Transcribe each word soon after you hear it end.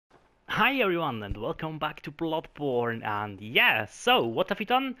Hi everyone and welcome back to Bloodborne, and yeah, so what have we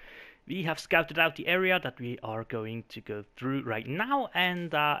done? We have scouted out the area that we are going to go through right now,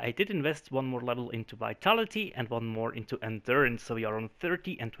 and I did invest one more level into Vitality and one more into Endurance, so we are on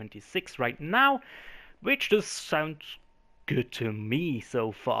 30 and 26 right now, which does sound good to me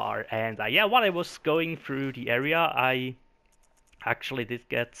so far. And yeah, while I was going through the area, I actually did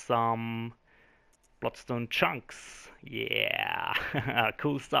get some Bloodstone chunks. Yeah,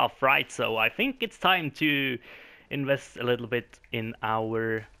 cool stuff, right? So I think it's time to invest a little bit in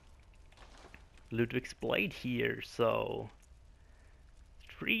our Ludwig's blade here. So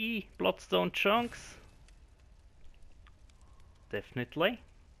 3 Bloodstone chunks, definitely.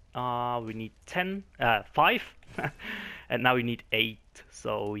 We need 5, and now we need 8.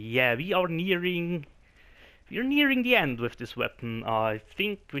 So yeah, we're nearing the end with this weapon. I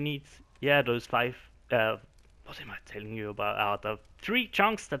think we need, yeah, those 5. What am I telling you about? The 3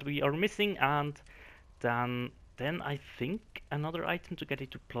 chunks that we are missing, and then I think another item to get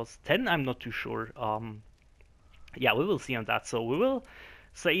it to +10. I'm not too sure. Yeah, we will see on that. So we will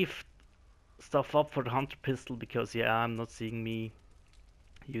save stuff up for the hunter pistol because yeah, I'm not seeing me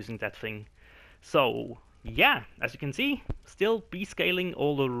using that thing. So yeah, as you can see, still B scaling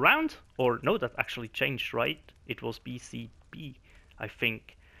all around. Or no, that actually changed, right? It was BCB, I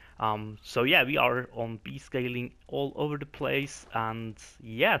think. So yeah, we are on B scaling all over the place, and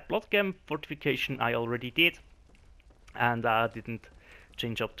yeah, Bloodgem fortification I already did, and didn't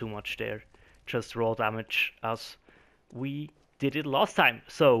change up too much there, just raw damage as we did it last time.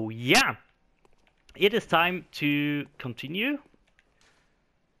 So yeah, it is time to continue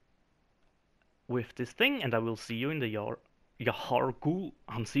with this thing, and I will see you in the Yahargul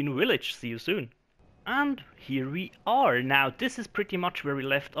Hansinu village. See you soon. And here we are. Now, this is pretty much where we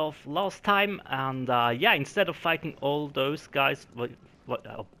left off last time, and yeah, instead of fighting all those guys,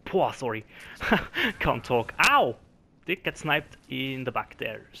 sorry, can't talk. Ow! Did get sniped in the back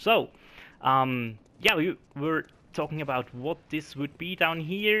there. So, yeah, we were talking about what this would be down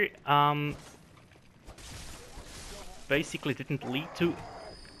here. Basically didn't lead to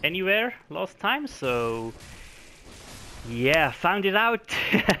anywhere last time, so yeah, found it out.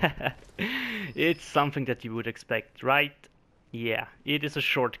 It's something that you would expect, right? Yeah, it is a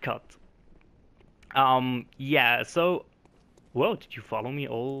shortcut. Yeah, so whoa, did you follow me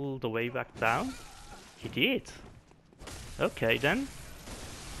all the way back down? You did. Okay then.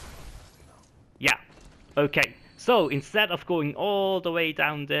 Yeah. Okay. So instead of going all the way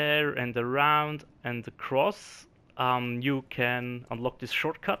down there and around and across, you can unlock this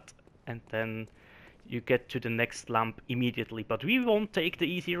shortcut and then you get to the next lamp immediately. But we won't take the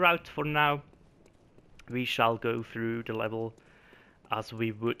easy route for now. We shall go through the level as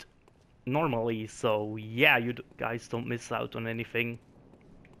we would normally. So yeah, you guys don't miss out on anything.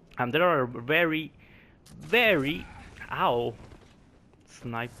 And there are very, ow,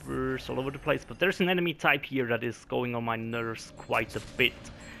 snipers all over the place. But there's an enemy type here that is going on my nerves quite a bit.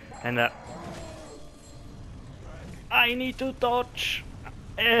 And I need to dodge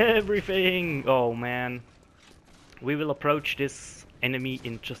everything. Oh man. We will approach this enemy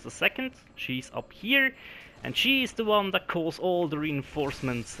in just a second. She's up here, and she's the one that calls all the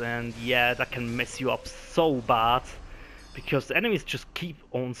reinforcements, and yeah, that can mess you up so bad. Because the enemies just keep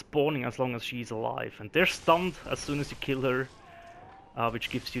on spawning as long as she's alive, and they're stunned as soon as you kill her,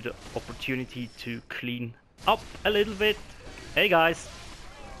 which gives you the opportunity to clean up a little bit. Hey guys,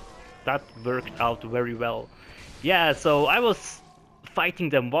 that worked out very well. Yeah, so I was fighting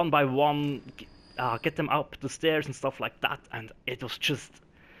them one by one, get them up the stairs and stuff like that, and it was just,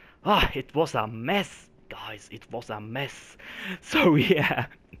 it was a mess, guys, it was a mess. So yeah.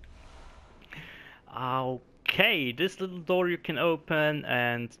 Okay, this little door you can open,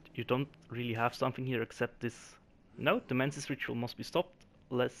 and you don't really have something here except this note. The Mensis ritual must be stopped,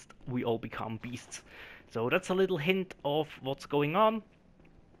 lest we all become beasts. So that's a little hint of what's going on.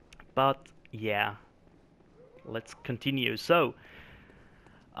 But yeah, let's continue. So,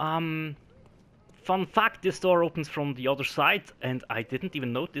 fun fact, this door opens from the other side, and I didn't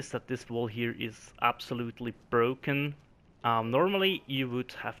even notice that this wall here is absolutely broken. Normally you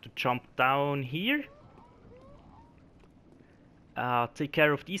would have to jump down here, take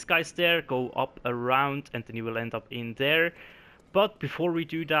care of these guys there, go up around, and then you will end up in there. But before we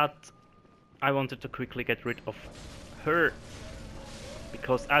do that, I wanted to quickly get rid of her,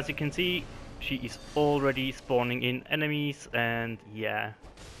 because as you can see, she is already spawning in enemies, and yeah,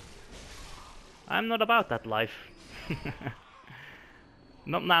 I'm not about that life.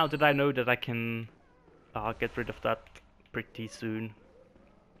 Not now that I know that I can get rid of that pretty soon.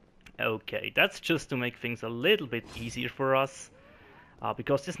 Okay, that's just to make things a little bit easier for us.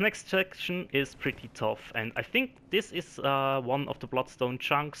 because this next section is pretty tough, and I think this is one of the bloodstone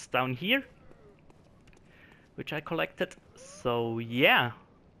chunks down here, which I collected. So yeah,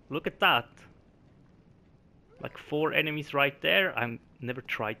 look at that. Like 4 enemies right there. I've never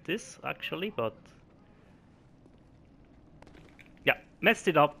tried this actually, but yeah, messed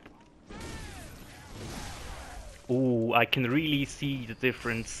it up. Ooh, I can really see the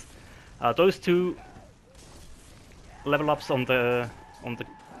difference. Those 2 level ups on the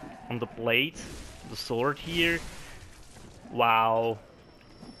blade, the sword here. Wow.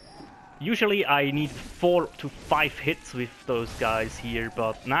 Usually I need 4 to 5 hits with those guys here,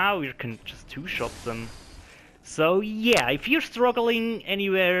 but now you can just 2-shot them. So yeah, if you're struggling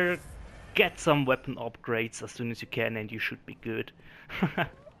anywhere, get some weapon upgrades as soon as you can and you should be good.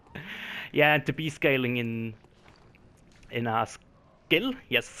 Yeah, and to be scaling in skill,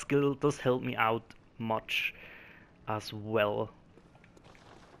 yes, skill does help me out much as well.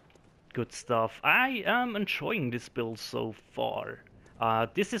 Good stuff. I am enjoying this build so far.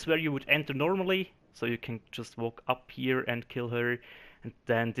 This is where you would enter normally, so you can just walk up here and kill her, and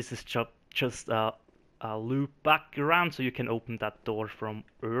then this is just a loop back around, so you can open that door from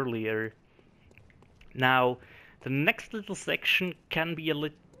earlier. Now, the next little section can be a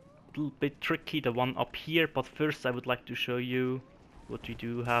little bit tricky, the one up here, but first I would like to show you what we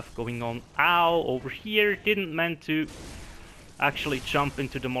do have going on. Ow, over here, didn't meant to actually jump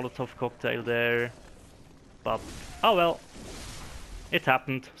into the Molotov cocktail there, but oh well, it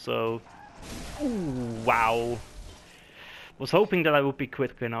happened. So ooh, wow, was hoping that I would be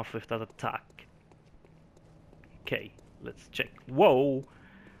quick enough with that attack. Okay, let's check. Whoa,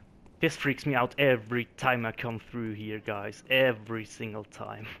 this freaks me out every time I come through here, guys, every single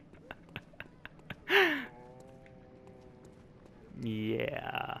time.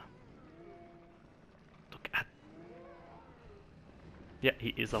 Yeah. Look at... Yeah,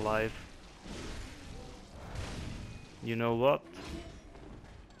 he is alive. You know what?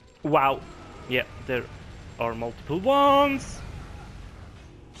 Wow. Yeah, there are multiple ones.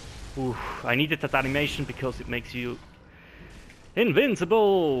 Ooh, I needed that animation because it makes you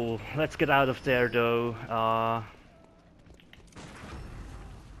invincible. Let's get out of there though.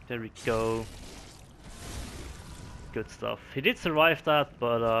 There we go. Good stuff. He did survive that,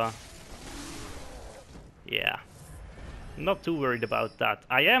 but yeah, not too worried about that.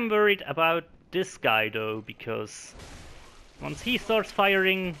 I am worried about this guy though, because once he starts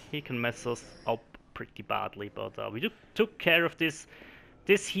firing, he can mess us up pretty badly. But we took care of this.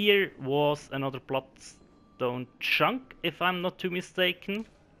 This here was another bloodstone chunk, if I'm not too mistaken.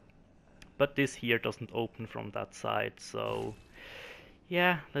 But this here doesn't open from that side, so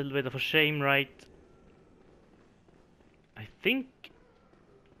yeah, a little bit of a shame, right? I think...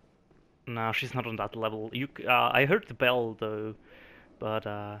 No, she's not on that level. I heard the bell though, but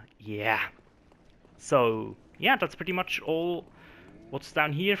yeah. So yeah, that's pretty much all what's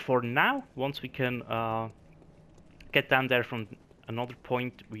down here for now. Once we can get down there from another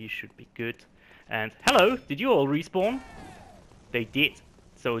point, we should be good. And hello, did you all respawn? They did.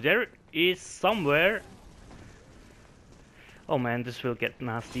 So there is somewhere... Oh man, this will get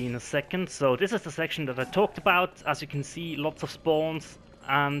nasty in a second. So this is the section that I talked about. As you can see, lots of spawns,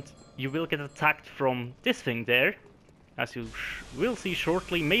 and you will get attacked from this thing there, as you will see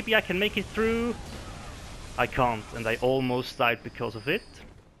shortly. Maybe I can make it through. I can't, and I almost died because of it.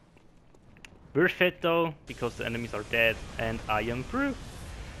 Worth it though, because the enemies are dead and I am through,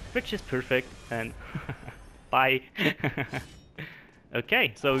 which is perfect. And bye.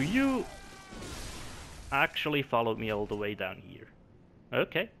 Okay, so you actually followed me all the way down here.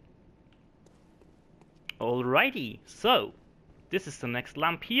 Okay. Alrighty, so this is the next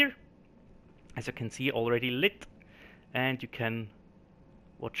lamp here. As you can see, already lit, and you can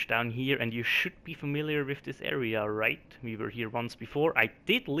watch down here, and you should be familiar with this area, right? We were here once before. I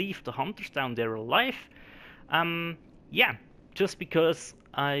did leave the hunters down there alive. Yeah, just because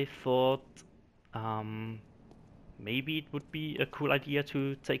I thought maybe it would be a cool idea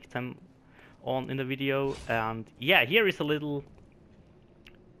to take them on in the video. And yeah, here is a little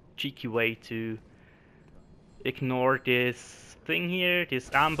cheeky way to ignore this thing here,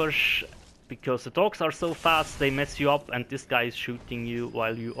 this ambush, because the dogs are so fast, they mess you up, and this guy is shooting you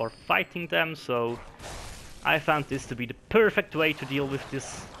while you are fighting them. So I found this to be the perfect way to deal with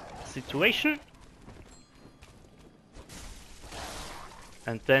this situation.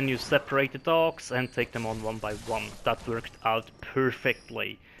 And then you separate the dogs and take them on one by one. That worked out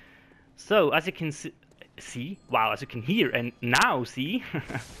perfectly. So as you can see, wow, as you can hear and now see,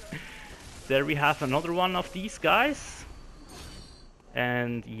 there we have another one of these guys.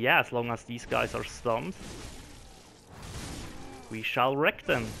 And yeah, as long as these guys are stunned, we shall wreck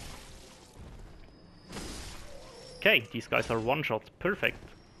them. Okay, these guys are one-shot. Perfect.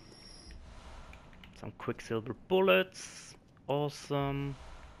 Some quicksilver bullets. Awesome.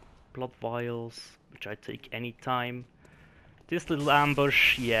 Blood vials, which I take anytime. This little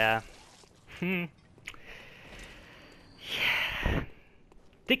ambush, yeah. Yeah.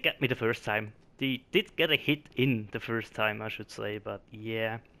 Did get me the first time. They did get a hit in the first time, I should say, but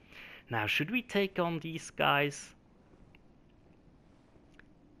yeah. Now, should we take on these guys?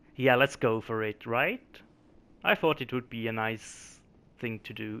 Yeah, let's go for it, right? I thought it would be a nice thing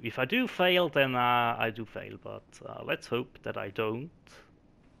to do. If I do fail, then I do fail, but let's hope that I don't.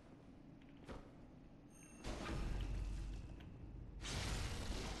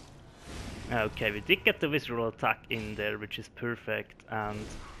 Okay, we did get the visceral attack in there, which is perfect, and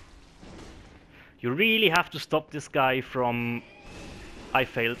you really have to stop this guy from... I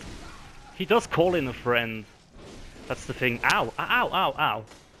failed. He does call in a friend. That's the thing. Ow! Ow! Ow! Ow!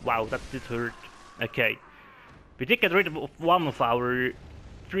 Wow, that did hurt. Okay. We did get rid of one of our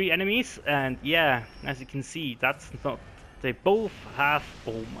 3 enemies, and yeah, as you can see, that's not... They both have...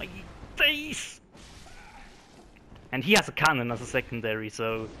 Oh my days! And he has a cannon as a secondary,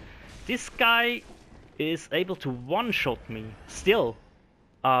 so... This guy is able to one-shot me, still.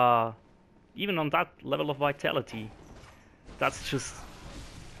 Even on that level of vitality. That's just...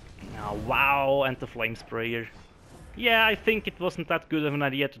 Oh, wow, and the flame sprayer. Yeah, I think it wasn't that good of an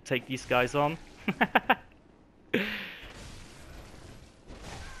idea to take these guys on.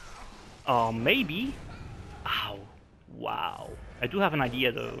 Maybe? Ow. Wow. I do have an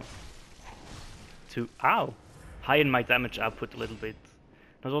idea though. To, ow, heighten my damage output a little bit.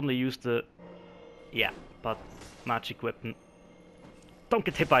 Not only use the... Yeah, but magic weapon. Don't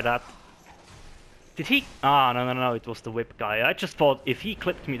get hit by that. Did he? Ah, no, it was the whip guy. I just thought if he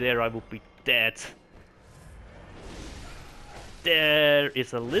clipped me there, I would be dead. There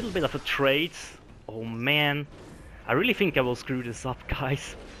is a little bit of a trade. Oh man. I really think I will screw this up,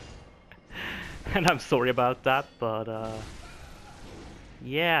 guys. And I'm sorry about that, but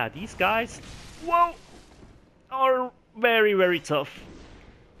yeah, these guys, whoa, are very, very tough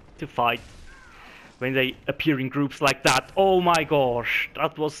to fight when they appear in groups like that. Oh my gosh,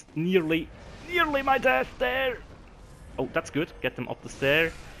 that was nearly my death there. Oh, that's good. Get them up the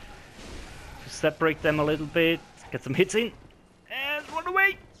stair. To separate them a little bit. Get some hits in. And run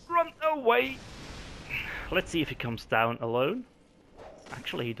away! Run away! Let's see if he comes down alone.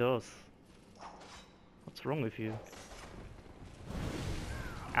 Actually, he does. What's wrong with you?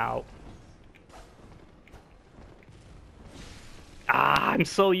 Ow. Ah, I'm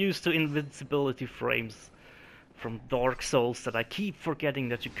so used to invincibility frames from Dark Souls that I keep forgetting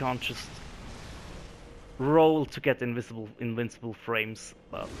that you can't just roll to get invincible frames.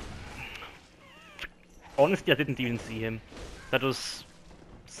 But honestly, I didn't even see him. That was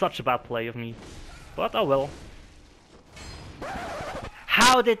such a bad play of me. But oh well.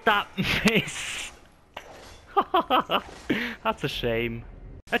 How did that miss? That's a shame.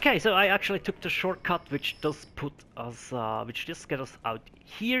 Okay, so I actually took the shortcut, which does put us, which just get us out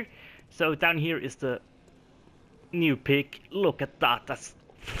here. So down here is the new pig. Look at that.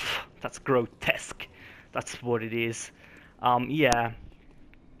 That's grotesque. That's what it is. Yeah.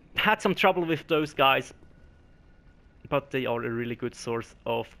 Had some trouble with those guys, but they are a really good source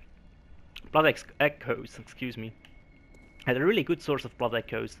of blood echoes. Excuse me. Had a really good source of blood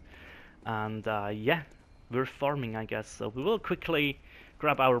echoes, and yeah, we're farming, I guess. So we will quickly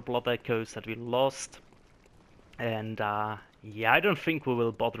grab our blood echoes that we lost, and yeah, I don't think we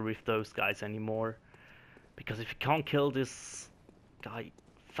will bother with those guys anymore, because if we can't kill this guy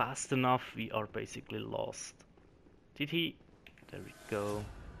fast enough, we are basically lost. Did he? There we go.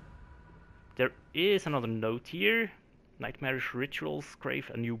 There is another note here. Nightmarish rituals crave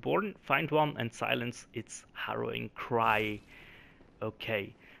a newborn. Find one and silence its harrowing cry.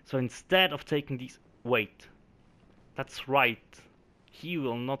 Okay, so instead of taking these... Wait, that's right. He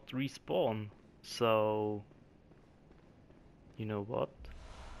will not respawn. So... You know what?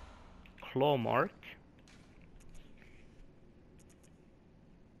 Claw mark.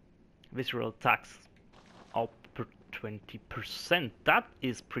 Visceral attacks up per 20%. That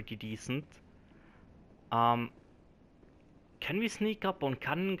is pretty decent. Can we sneak up on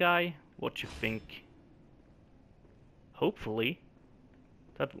Cannon Guy? What you think? Hopefully.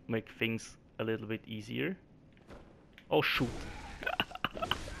 That would make things a little bit easier. Oh shoot.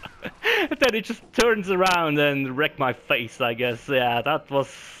 Then it just turns around and wreck my face, I guess. Yeah, that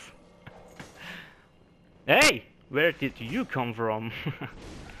was... Hey! Where did you come from?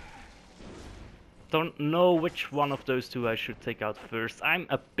 Don't know which one of those two I should take out first. I'm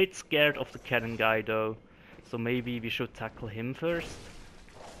a bit scared of the Cannon Guy though. So maybe we should tackle him first.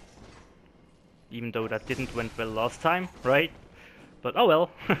 Even though that didn't went well last time, right? But oh well.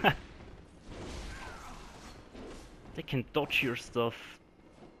 They can dodge your stuff.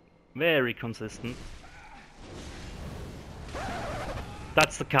 Very consistent.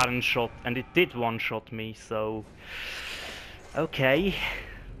 That's the cannon shot, and it did one-shot me, so... Okay.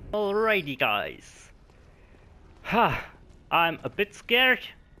 Alrighty, guys. Ha! I'm a bit scared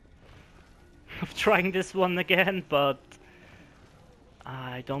of trying this one again, but...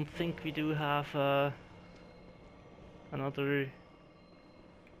 I don't think we do have another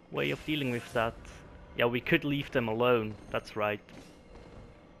way of dealing with that. Yeah, we could leave them alone, that's right.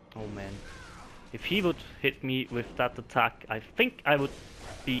 Oh man. If he would hit me with that attack, I think I would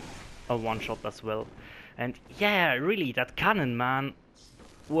be a one-shot as well. And yeah, really, that cannon, man.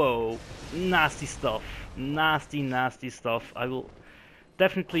 Whoa, nasty stuff. Nasty, nasty stuff. I will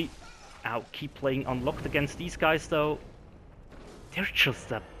definitely keep playing unlocked against these guys though. They're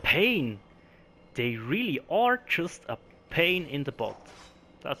just a pain. They really are just a pain in the butt.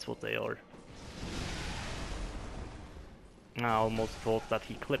 That's what they are. I almost thought that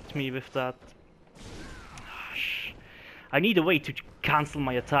he clipped me with that. I need a way to cancel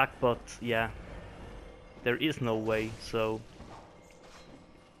my attack, but yeah, there is no way, so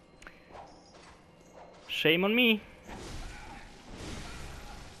shame on me.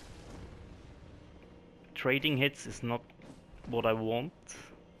 Trading hits is not what I want,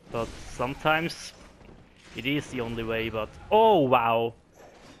 but sometimes it is the only way. But oh wow,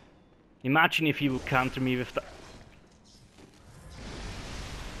 imagine if he would counter me with that.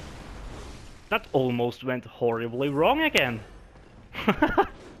 That almost went horribly wrong again.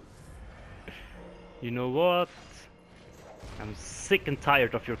 You know what? I'm sick and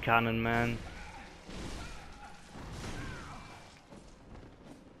tired of your cannon, man.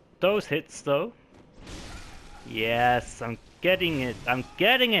 Those hits though. Yes, I'm getting it. I'm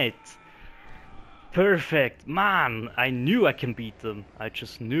getting it. Perfect. Man, I knew I can beat them. I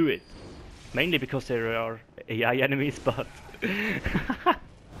just knew it. Mainly because there are AI enemies, but...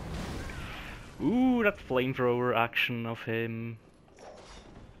 Ooh, that flamethrower action of him.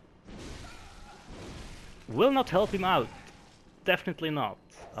 Will not help him out. Definitely not.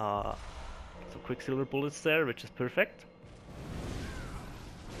 So Quicksilver bullets there, which is perfect.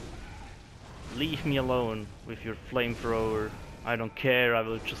 Leave me alone with your flamethrower. I don't care, I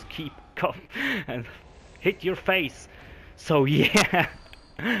will just keep coming and hit your face. So yeah,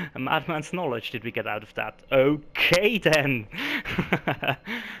 a madman's knowledge did we get out of that. Okay then.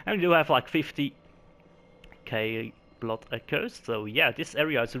 And we do have like 50k blood echoes, so yeah, this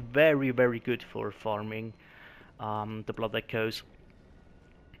area is very, very good for farming the blood echoes.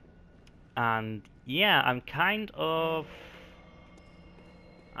 And yeah, I'm kind of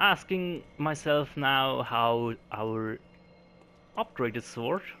asking myself now how our upgraded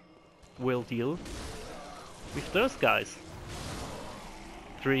sword will deal with those guys.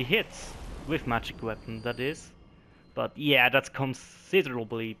 3 hits with magic weapon, that is. But yeah, that's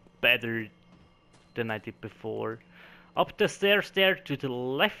considerably better than I did before. Up the stairs there to the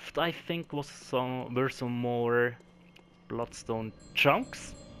left, I think were some more bloodstone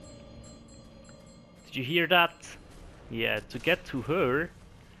chunks. Did you hear that? Yeah, to get to her,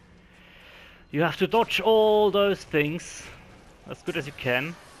 you have to dodge all those things as good as you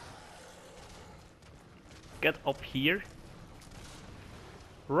can. Get up here.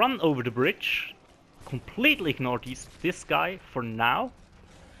 Run over the bridge. Completely ignore this guy for now.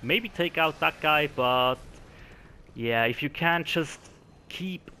 Maybe take out that guy, but yeah, if you can, just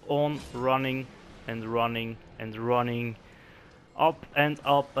keep on running and running and running up and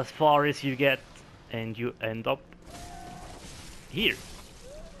up as far as you get, and you end up here.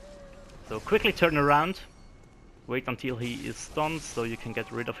 So quickly turn around, wait until he is stunned so you can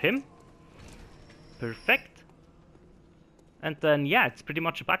get rid of him. Perfect. And then yeah, it's pretty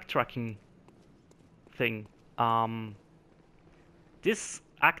much a backtracking thing. This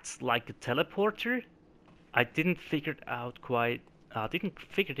acts like a teleporter. I didn't figure it out right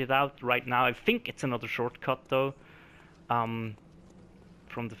now. I think it's another shortcut though, from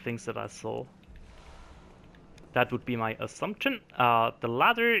the things that I saw. That would be my assumption. The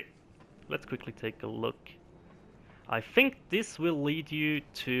ladder, let's quickly take a look. I think this will lead you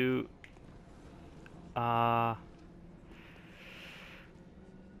to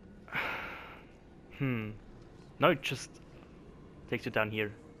no, it just takes you down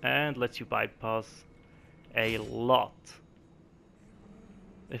here and lets you bypass a lot,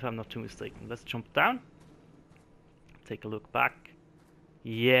 if I'm not too mistaken. Let's jump down, take a look back.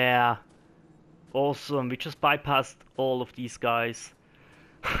 Yeah, awesome, we just bypassed all of these guys.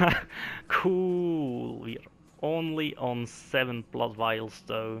 Cool. We're only on 7 blood vials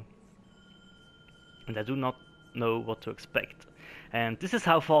though. And I do not know what to expect. And this is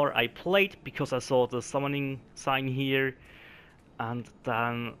how far I played because I saw the summoning sign here. And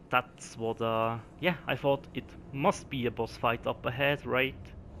then that's what, yeah, I thought it must be a boss fight up ahead, right?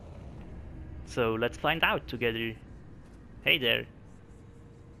 So let's find out together. Hey there.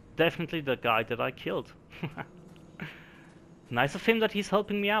 Definitely the guy that I killed. Nice of him that he's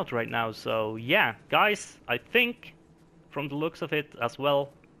helping me out right now. So yeah, guys, I think from the looks of it as well,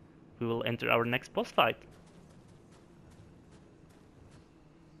 we will enter our next boss fight.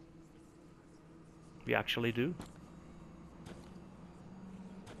 We actually do.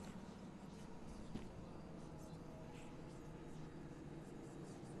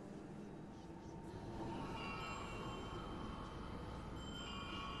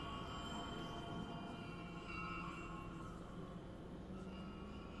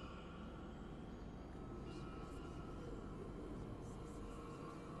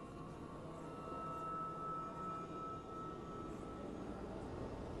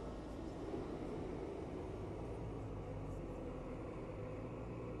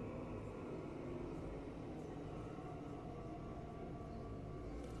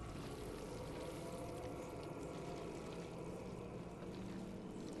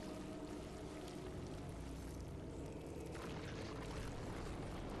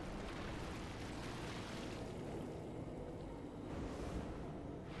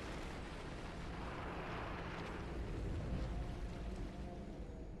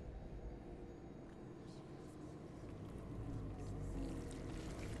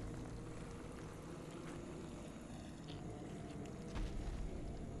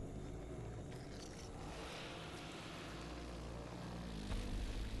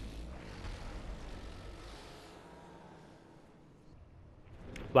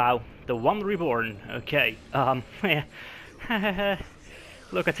 Wow, the One Reborn. Okay.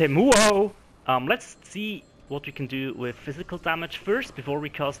 Look at him. Whoa. Let's see what we can do with physical damage first before we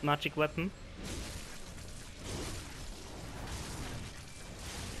cast magic weapon.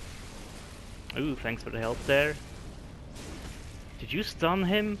 Ooh, thanks for the help there. Did you stun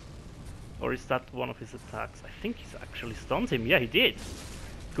him? Or is that one of his attacks? I think he's actually stunned him. Yeah, he did.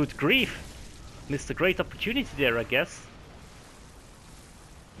 Good grief. Missed a great opportunity there, I guess.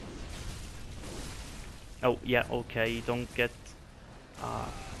 Oh, yeah, okay, don't get...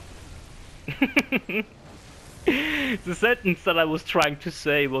 The sentence that I was trying to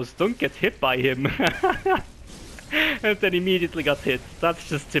say was, don't get hit by him. And then immediately got hit. That's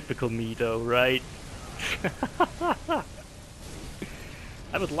just typical me though, right?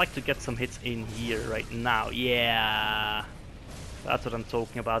 I would like to get some hits in here right now. Yeah, that's what I'm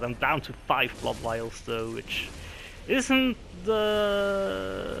talking about. I'm down to 5 blood vials though, which isn't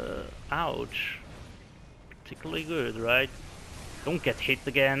the... ouch. Particularly good, right? Don't get hit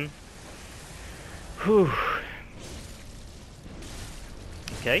again. Whew.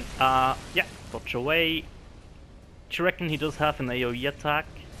 Okay, yeah, dodge away. Do you reckon he does have an AoE attack?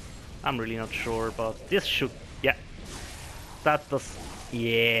 I'm really not sure, but this should... yeah. That does...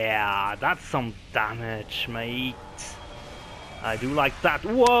 yeah, that's some damage, mate. I do like that.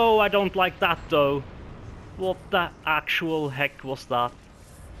 Whoa, I don't like that though. What the actual heck was that?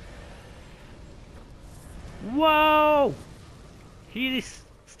 Whoa! He's...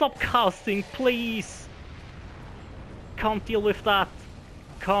 stop casting, please! Can't deal with that.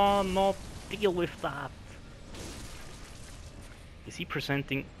 Cannot deal with that. Is he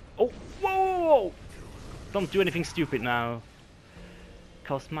presenting... oh, whoa! Don't do anything stupid now.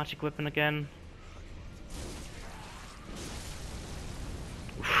 Cast magic weapon again.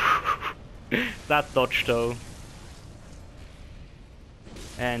 That dodge though.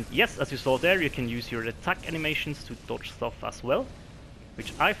 And yes, as you saw there, you can use your attack animations to dodge stuff as well,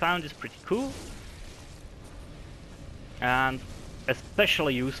 which I found is pretty cool. And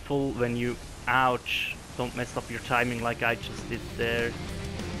especially useful when you, ouch, don't mess up your timing like I just did there.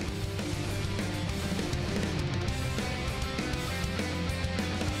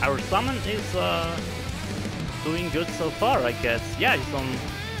 Our summon is doing good so far, I guess. Yeah, he's on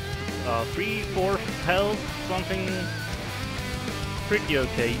 3/4 health, something pretty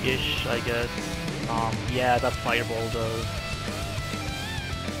okay-ish, I guess. Yeah, that fireball though.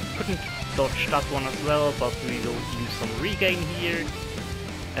 Couldn't dodge that one as well, but we will use some regain here.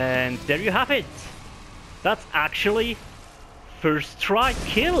 And there you have it! That's actually first try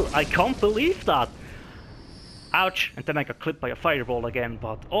kill! I can't believe that! Ouch! And then I got clipped by a fireball again,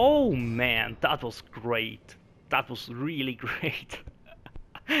 but oh man, that was great. That was really great.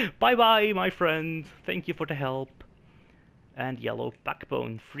 Bye bye, my friend. Thank you for the help. And yellow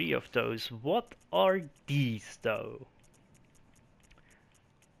backbone, 3 of those. What are these though?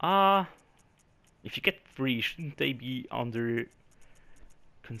 If you get 3, shouldn't they be under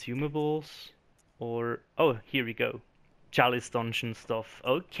consumables? Or, oh, here we go. Chalice dungeon stuff.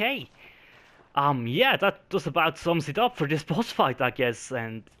 Okay. Yeah, that just about sums it up for this boss fight, I guess.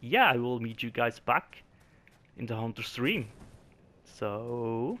 And yeah, I will meet you guys back in the Hunter stream.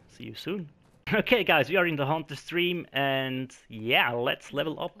 So, see you soon. Okay, guys, we are in the Hunter stream, and yeah, let's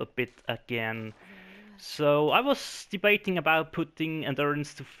level up a bit again. So, I was debating about putting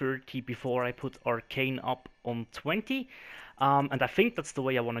Endurance to 30 before I put Arcane up on 20. And I think that's the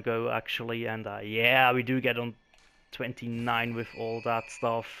way I want to go, actually. And yeah, we do get on 29 with all that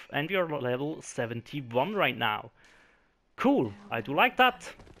stuff. And we are level 71 right now. Cool, I do like that.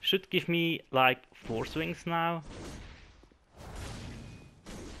 Should give me like 4 swings now.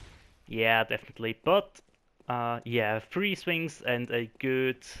 Yeah, definitely. But yeah, 3 swings and a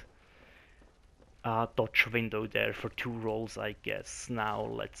good dodge window there for 2 rolls, I guess. Now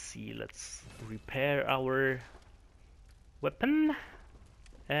let's see, let's repair our weapon.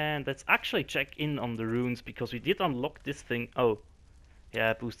 And let's actually check in on the runes, because we did unlock this thing. Oh,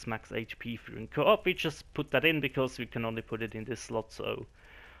 yeah, boosts max HP through co-op. We just put that in because we can only put it in this slot, so...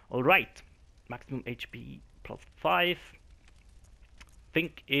 Alright, maximum HP plus 5.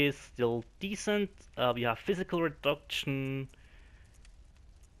 Think is still decent. We have physical reduction.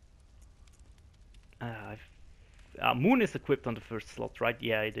 Moon is equipped on the first slot, right?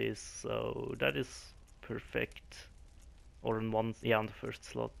 Yeah, it is. So that is perfect. Or on one, yeah, on the first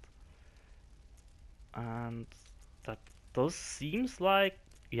slot. And that does seems like,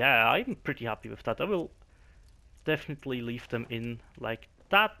 yeah, I'm pretty happy with that. I will definitely leave them in like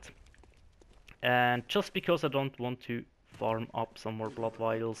that. And just because I don't want to farm up some more blood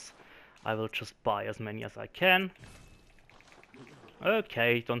vials, I will just buy as many as I can.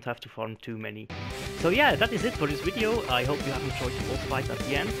 Okay, don't have to farm too many. So yeah, that is it for this video. I hope you have enjoyed the boss fight at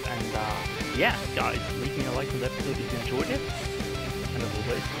the end. And yeah, guys, leave me a like on the episode if you enjoyed it. And as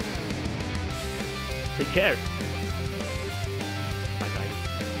always, take care. Bye guys.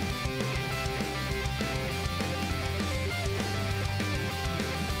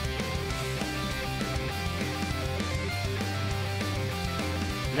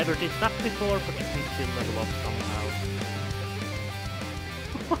 Never did that before, but you can still level up somehow.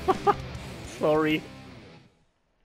 Sorry.